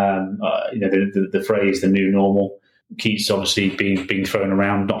course. The phrase "the new normal" keeps obviously being thrown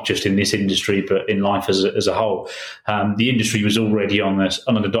around, not just in this industry, but in life as a whole. The industry was already on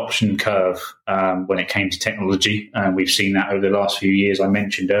an adoption curve when it came to technology. We've seen that over the last few years. I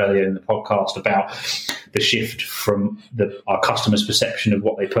mentioned earlier in the podcast about the shift from our customers' perception of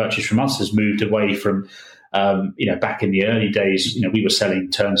what they purchase from us has moved away from back in the early days, we were selling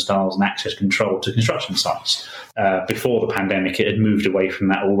turnstiles and access control to construction sites. Before the pandemic, it had moved away from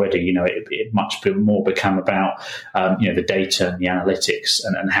that already. It much more become about, the data and the analytics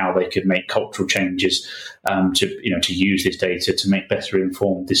and how they could make cultural changes to use this data to make better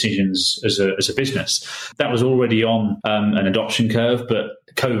informed decisions as a business. That was already on an adoption curve, but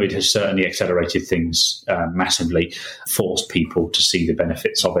COVID has certainly accelerated things massively, forced people to see the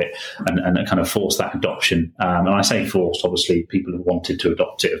benefits of it and kind of forced that adoption. And I say forced, obviously people have wanted to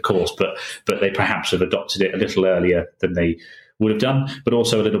adopt it, of course, but they perhaps have adopted it a little earlier than they would have done, but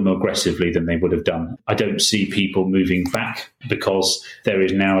also a little more aggressively than they would have done. I don't see people moving back because there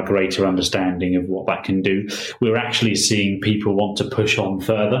is now a greater understanding of what that can do. We're actually seeing people want to push on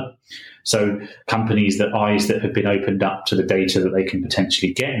further. So companies eyes that have been opened up to the data that they can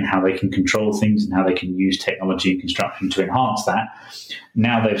potentially get and how they can control things and how they can use technology in construction to enhance that.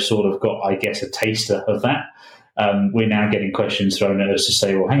 Now they've sort of got, I guess, a taster of that. We're now getting questions thrown at us to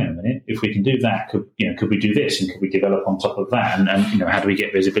say, well, hang on a minute, if we can do that, could we do this and could we develop on top of that? And how do we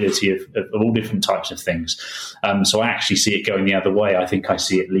get visibility of all different types of things? So I actually see it going the other way. I think I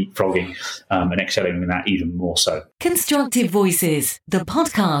see it leapfrogging and excelling in that even more so. Constructive Voices, the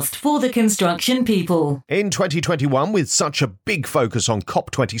podcast for the construction people. In 2021, with such a big focus on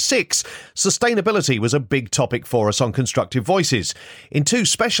COP26, sustainability was a big topic for us on Constructive Voices. In 2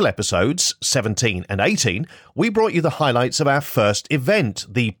 special episodes, 17 and 18, we brought you the highlights of our first event,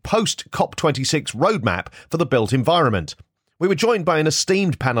 the post-COP26 roadmap for the built environment. We were joined by an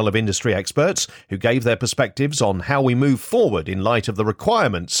esteemed panel of industry experts who gave their perspectives on how we move forward in light of the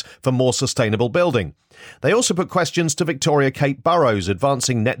requirements for more sustainable building. They also put questions to Victoria Kate Burrows,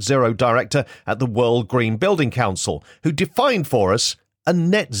 Advancing Net Zero Director at the World Green Building Council, who defined for us a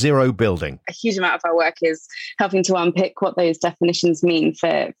net zero building. A huge amount of our work is helping to unpick what those definitions mean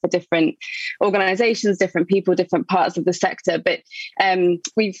for different organisations, different people, different parts of the sector. But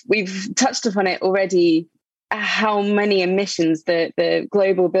we've touched upon it already, how many emissions the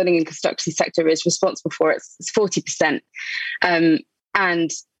global building and construction sector is responsible for. It's 40%.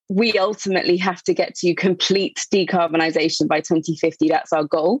 And we ultimately have to get to complete decarbonisation by 2050. That's our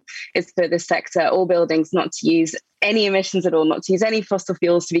goal, is for the sector, all buildings, not to use any emissions at all, not to use any fossil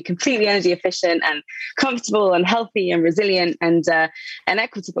fuels, to be completely energy efficient and comfortable and healthy and resilient and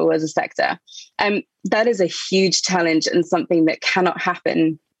equitable as a sector. That is a huge challenge and something that cannot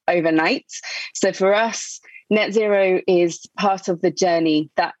happen overnight. So for us, net zero is part of the journey.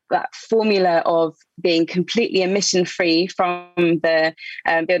 That formula of being completely emission-free from the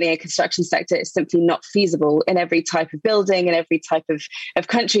building and construction sector is simply not feasible in every type of building and every type of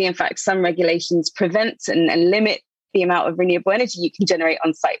country. In fact, some regulations prevent and limit the amount of renewable energy you can generate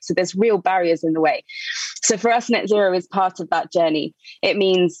on site. So there's real barriers in the way. So for us, net zero is part of that journey. It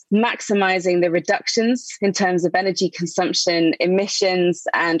means maximizing the reductions in terms of energy consumption, emissions,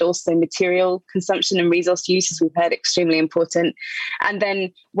 and also material consumption and resource use, as we've heard, extremely important. And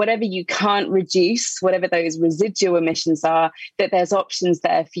then whatever you can't reduce, whatever those residual emissions are, that there's options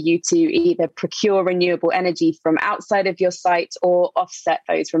there for you to either procure renewable energy from outside of your site or offset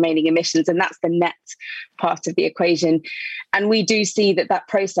those remaining emissions. And that's the net part of the equation. And we do see that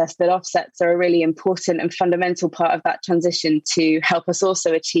process, that offsets are a really important and fundamental part of that transition to help us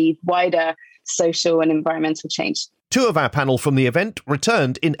also achieve wider social and environmental change. Two of our panel from the event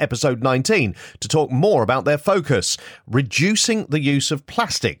returned in episode 19 to talk more about their focus, reducing the use of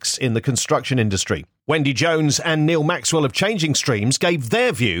plastics in the construction industry. Wendy Jones and Neil Maxwell of Changing Streams gave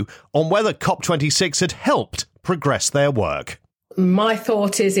their view on whether COP26 had helped progress their work. My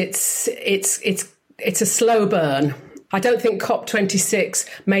thought is it's a slow burn. I don't think COP26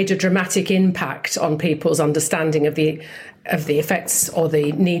 made a dramatic impact on people's understanding of the effects or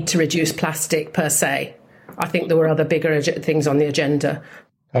the need to reduce plastic per se. I think there were other bigger things on the agenda.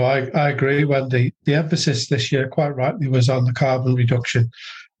 Oh, I agree, Wendy. The emphasis this year, quite rightly, was on the carbon reduction.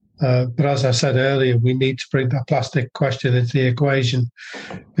 But as I said earlier, we need to bring that plastic question into the equation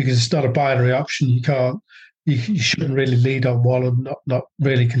because it's not a binary option. You shouldn't really lead on one and not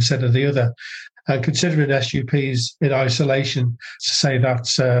really consider the other. And considering SUPs in isolation, to say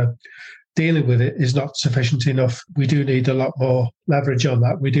that dealing with it is not sufficient enough. We do need a lot more leverage on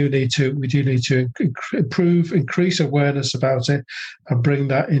that. We do need to increase awareness about it and bring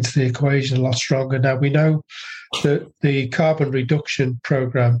that into the equation a lot stronger. Now, we know that the carbon reduction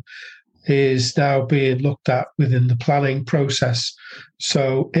program is now being looked at within the planning process.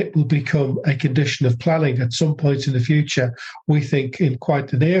 So it will become a condition of planning at some point in the future. We think in quite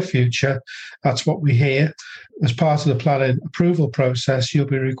the near future, that's what we hear. As part of the planning approval process, you'll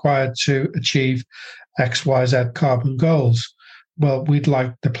be required to achieve XYZ carbon goals. Well, we'd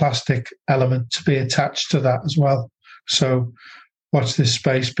like the plastic element to be attached to that as well. So watch this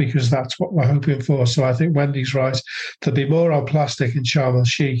space because that's what we're hoping for. So I think Wendy's right. There'll be more on plastic in Sharm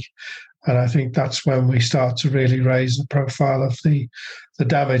el-Sheikh. And I think that's when we start to really raise the profile of the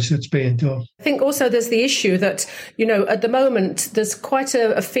damage that's being done. I think also there's the issue that, at the moment, there's quite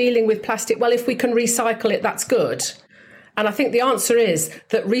a feeling with plastic, well, if we can recycle it, that's good. And I think the answer is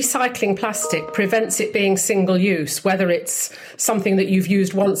that recycling plastic prevents it being single use, whether it's something that you've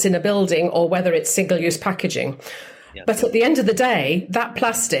used once in a building or whether it's single use packaging. Yeah. But at the end of the day, that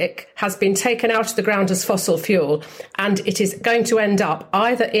plastic has been taken out of the ground as fossil fuel, and it is going to end up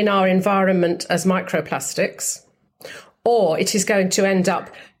either in our environment as microplastics, or it is going to end up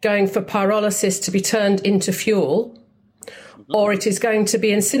going for pyrolysis to be turned into fuel, or it is going to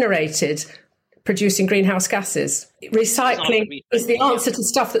be incinerated, producing greenhouse gases. Recycling is the answer to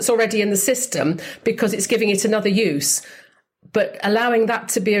stuff that's already in the system because it's giving it another use. But allowing that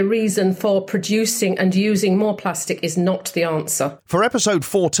to be a reason for producing and using more plastic is not the answer. For episode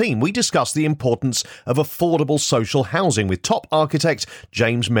 14, we discussed the importance of affordable social housing with top architect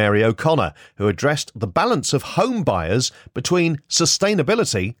James Mary O'Connor, who addressed the balance of home buyers between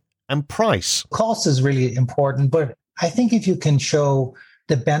sustainability and price. Cost is really important, but I think if you can show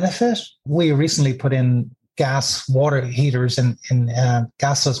the benefit, we recently put in gas water heaters and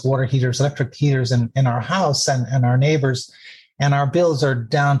gasless water heaters, electric heaters in our house and our neighbors. And our bills are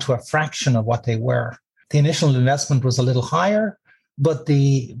down to a fraction of what they were. The initial investment was a little higher, but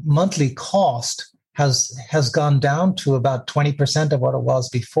the monthly cost has gone down to about 20% of what it was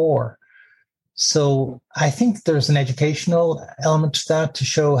before. So I think there's an educational element to that to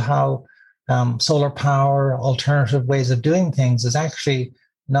show how solar power, alternative ways of doing things is actually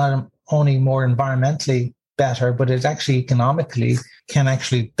not only more environmentally better, but it actually economically can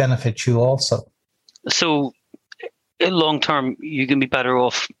actually benefit you also. So in long term, you can be better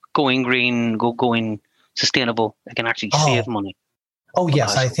off going green, going sustainable. It can actually save money. Oh,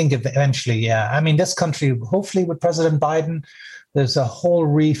 yes, I think eventually, yeah. I mean, this country, hopefully with President Biden, there's a whole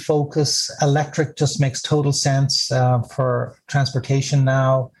refocus. Electric just makes total sense for transportation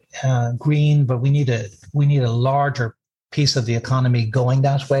now. Green, but we need a larger piece of the economy going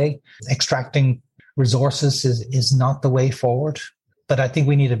that way. Extracting resources is not the way forward, but I think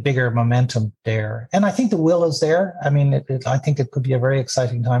we need a bigger momentum there. And I think the will is there. I mean, I think it could be a very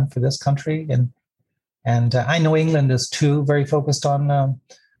exciting time for this country. And I know England is too very focused on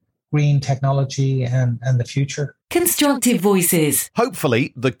green technology and the future. Constructive Voices.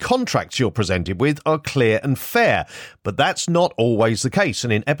 Hopefully, the contracts you're presented with are clear and fair, but that's not always the case.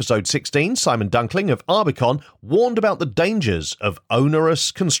 And in episode 16, Simon Dunkling of Arbicon warned about the dangers of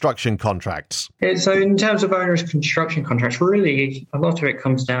onerous construction contracts. So in terms of onerous construction contracts, really, a lot of it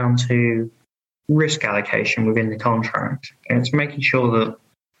comes down to risk allocation within the contract. And it's making sure that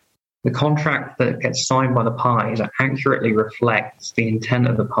the contract that gets signed by the parties accurately reflects the intent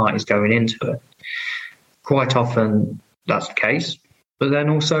of the parties going into it. Quite often that's the case, but then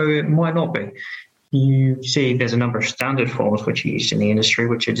also it might not be. You see there's a number of standard forms which are used in the industry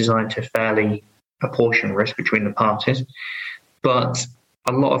which are designed to fairly apportion risk between the parties, but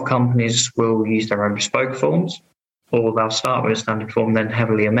a lot of companies will use their own bespoke forms, or they'll start with a standard form, then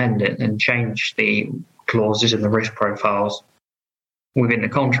heavily amend it and change the clauses and the risk profiles within the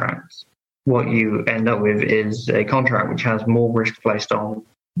contracts. What you end up with is a contract which has more risk placed on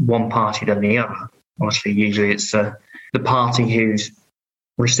one party than the other. Obviously, usually it's the party who's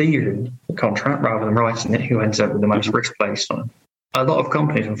receiving the contract rather than writing it who ends up with the most risk placed on it. A lot of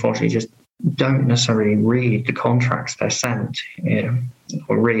companies, unfortunately, just don't necessarily read the contracts they're sent,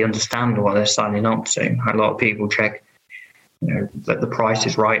 or really understand what they're signing up to. A lot of people check that the price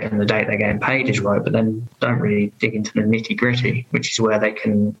is right and the date they're getting paid is right, but then don't really dig into the nitty-gritty, which is where they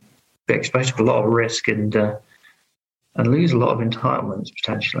can be exposed to a lot of risk and lose a lot of entitlements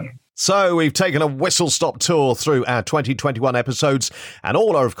potentially. So we've taken a whistle-stop tour through our 2021 episodes, and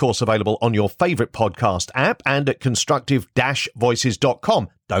all are, of course, available on your favourite podcast app and at constructive-voices.com.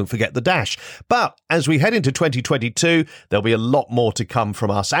 Don't forget the dash. But as we head into 2022, there'll be a lot more to come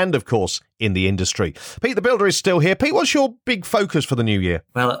from us and, of course, in the industry. Pete the Builder is still here. Pete, what's your big focus for the new year?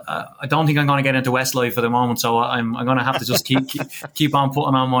 Well, I don't think I'm going to get into Westlife for the moment, so I'm going to have to just keep on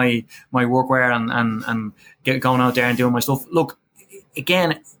putting on my workwear and get going out there and doing my stuff. Look,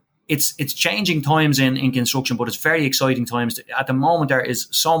 again, it's changing times in construction, but it's very exciting times. At the moment, there is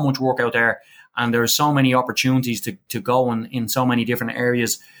so much work out there, and there are so many opportunities to go in so many different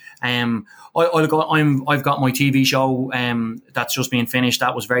areas. I've got my TV show that's just been finished.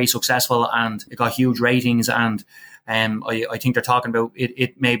 That was very successful, and it got huge ratings. And I think they're talking about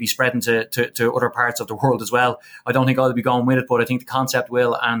it may be spreading to other parts of the world as well. I don't think I'll be going with it, but I think the concept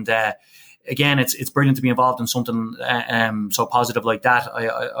will. And again, it's brilliant to be involved in something so positive like that.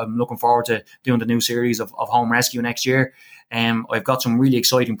 I'm looking forward to doing the new series of Home Rescue next year. I've got some really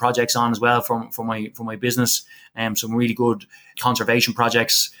exciting projects on as well for my business. Some really good conservation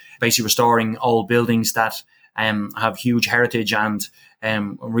projects, basically restoring old buildings that have huge heritage, and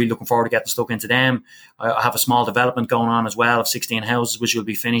I'm really looking forward to getting stuck into them. I have a small development going on as well of 16 houses, which will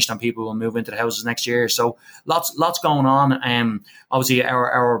be finished, and people will move into the houses next year. So lots going on. Obviously,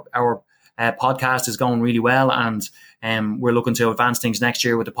 our podcast is going really well, and we're looking to advance things next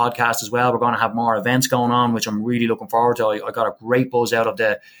year with the podcast as well. We're going to have more events going on, which I'm really looking forward to. I got a great buzz out of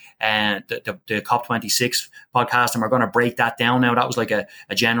the COP26 podcast, and we're going to break that down now. That was like a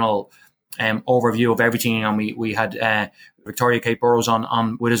general overview of everything, and we had Victoria Kate Burrows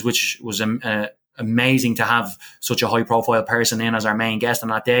on with us, which was amazing to have such a high profile person in as our main guest on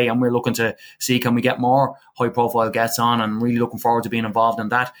that day. And we're looking to see, can we get more high profile guests on, and really looking forward to being involved in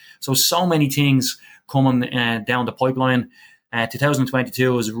that. So many things coming down the pipeline.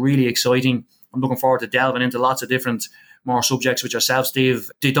 2022 is really exciting. I'm looking forward to delving into lots of different more subjects with yourself,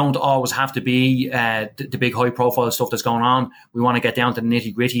 Steve. They don't always have to be the big high profile stuff that's going on. We want to get down to the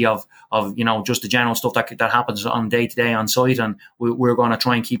nitty gritty of just the general stuff that happens on day to day on site, and we're going to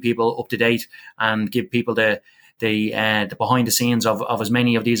try and keep people up to date and give people the behind the scenes of as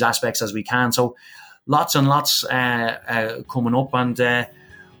many of these aspects as we can. So lots and lots coming up, and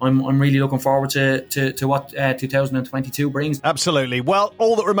I'm really looking forward to what 2022 brings. Absolutely. Well,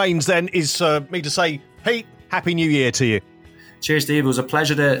 all that remains then is me to say, Pete, Happy New Year to you. Cheers, Steve. It was a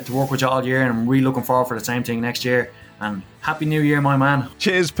pleasure to work with you all year, and I'm really looking forward for the same thing next year. And Happy New Year, my man.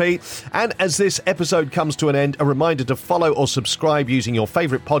 Cheers, Pete. And as this episode comes to an end, a reminder to follow or subscribe using your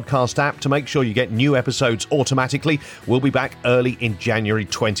favourite podcast app to make sure you get new episodes automatically. We'll be back early in January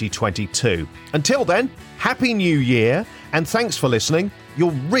 2022. Until then, Happy New Year, and thanks for listening.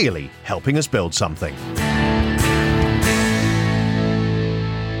 You're really helping us build something.